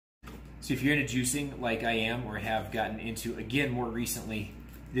So if you're into juicing like I am or have gotten into again more recently,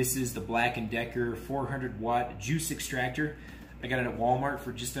 this is the Black & Decker 400 watt juice extractor. I got it at Walmart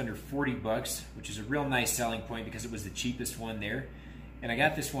for just under 40 bucks, which is a real nice selling point because it was the cheapest one there. And I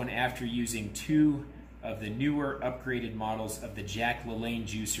got this one after using 2 of the newer upgraded models of the Jack LaLanne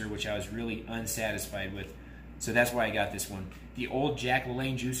juicer, which I was really unsatisfied with. So that's why I got this one. The old Jack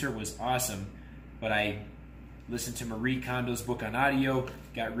LaLanne juicer was awesome, but I listened to Marie Kondo's book on audio,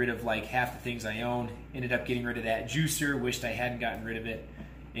 got rid of like half the things I own, ended up getting rid of that juicer, wished I hadn't gotten rid of it,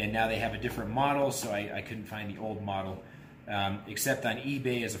 and now they have a different model, so I couldn't find the old model, except on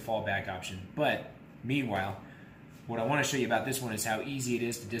eBay as a fallback option. But meanwhile, what I want to show you about this one is how easy it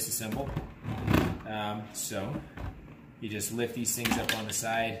is to disassemble. So you just lift these things up on the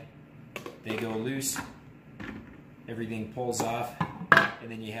side, they go loose, everything pulls off, and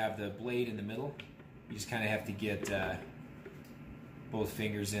then you have the blade in the middle. You just kind of have to get both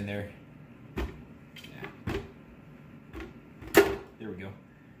fingers in there. Yeah. There we go.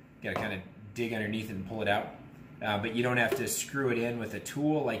 Got to kind of dig underneath it and pull it out. But you don't have to screw it in with a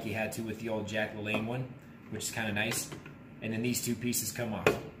tool like you had to with the old Jack LaLanne one, which is kind of nice. And then these 2 pieces come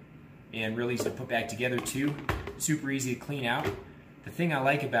off. And really easy to put back together too. Super easy to clean out. The thing I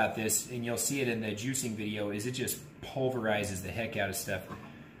like about this, and you'll see it in the juicing video, is it just pulverizes the heck out of stuff.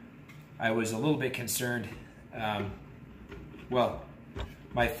 I was a little bit concerned. Well,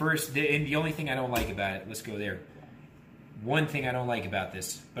 the only thing I don't like about it, let's go there. One thing I don't like about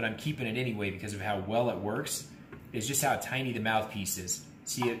this, but I'm keeping it anyway because of how well it works, is just how tiny the mouthpiece is.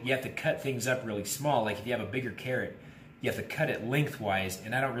 See, you have to cut things up really small. Like if you have a bigger carrot, you have to cut it lengthwise,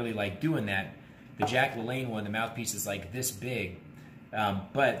 and I don't really like doing that. The Jack LaLanne one, the mouthpiece is like this big.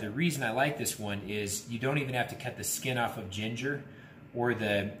 But the reason I like this one is you don't even have to cut the skin off of ginger or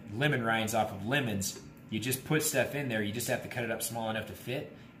the lemon rinds off of lemons. You just put stuff in there, you just have to cut it up small enough to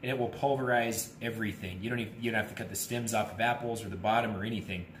fit, and it will pulverize everything. You don't have to cut the stems off of apples or the bottom or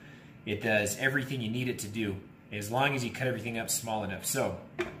anything. It does everything you need it to do, as long as you cut everything up small enough. So,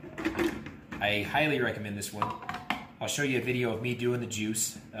 I highly recommend this one. I'll show you a video of me doing the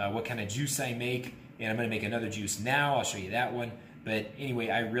juice, what kind of juice I make, and I'm going to make another juice now. I'll show you that one. But anyway,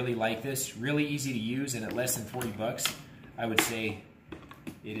 I really like this. Really easy to use, and at less than 40 bucks, I would say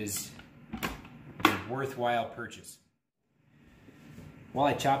it is a worthwhile purchase. While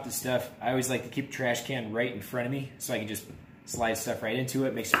I chop this stuff, I always like to keep the trash can right in front of me so I can just slide stuff right into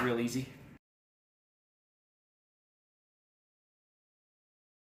it. Makes it real easy.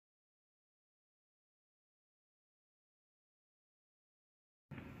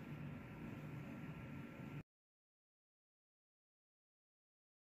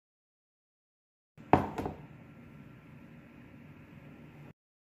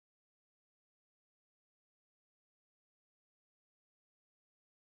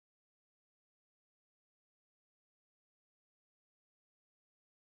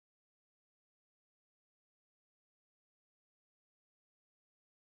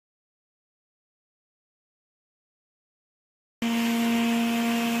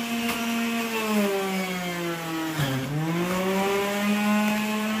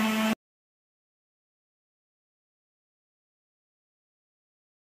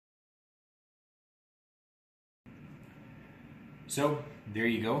 So there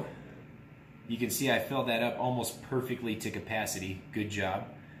you go. You can see I filled that up almost perfectly to capacity. Good job.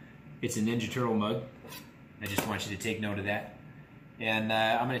 It's a Ninja Turtle mug. I just want you to take note of that. And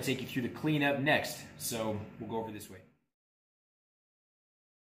I'm going to take you through the cleanup next. So we'll go over this way.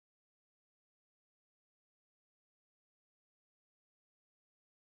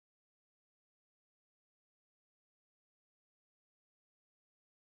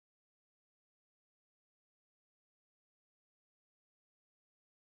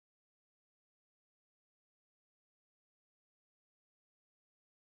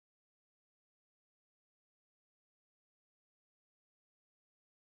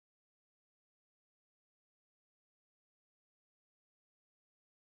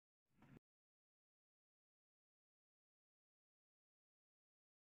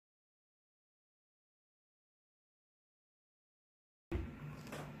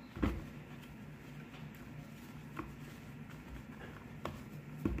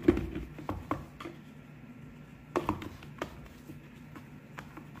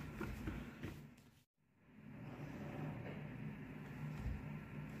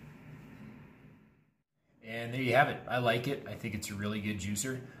 And there you have it. I like it. I think it's a really good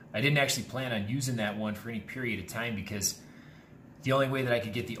juicer. I didn't actually plan on using that one for any period of time because the only way that I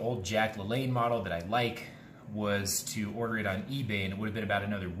could get the old Jack LaLanne model that I like was to order it on eBay, and it would have been about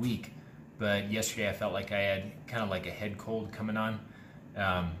another week. But yesterday I felt like I had kind of like a head cold coming on.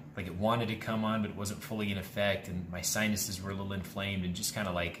 Like it wanted to come on, but it wasn't fully in effect, and my sinuses were a little inflamed and just kind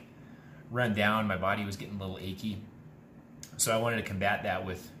of like run down. My body was getting a little achy. So I wanted to combat that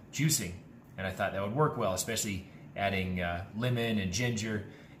with juicing, and I thought that would work well, especially adding lemon and ginger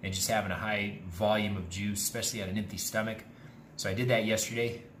and just having a high volume of juice, especially at an empty stomach. So I did that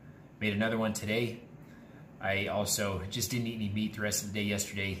yesterday, made another one today. I also just didn't eat any meat the rest of the day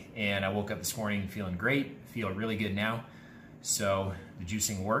yesterday, and I woke up this morning feeling great, feel really good now. So the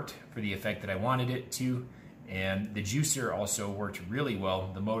juicing worked for the effect that I wanted it to, and the juicer also worked really well.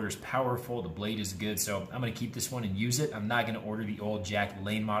 The motor's powerful, the blade is good, so I'm gonna keep this one and use it. I'm not gonna order the old Jack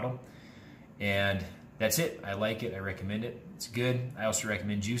Lane model, and that's it. I like it, I recommend it, it's good. I also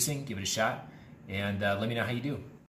recommend juicing, give it a shot, and let me know how you do.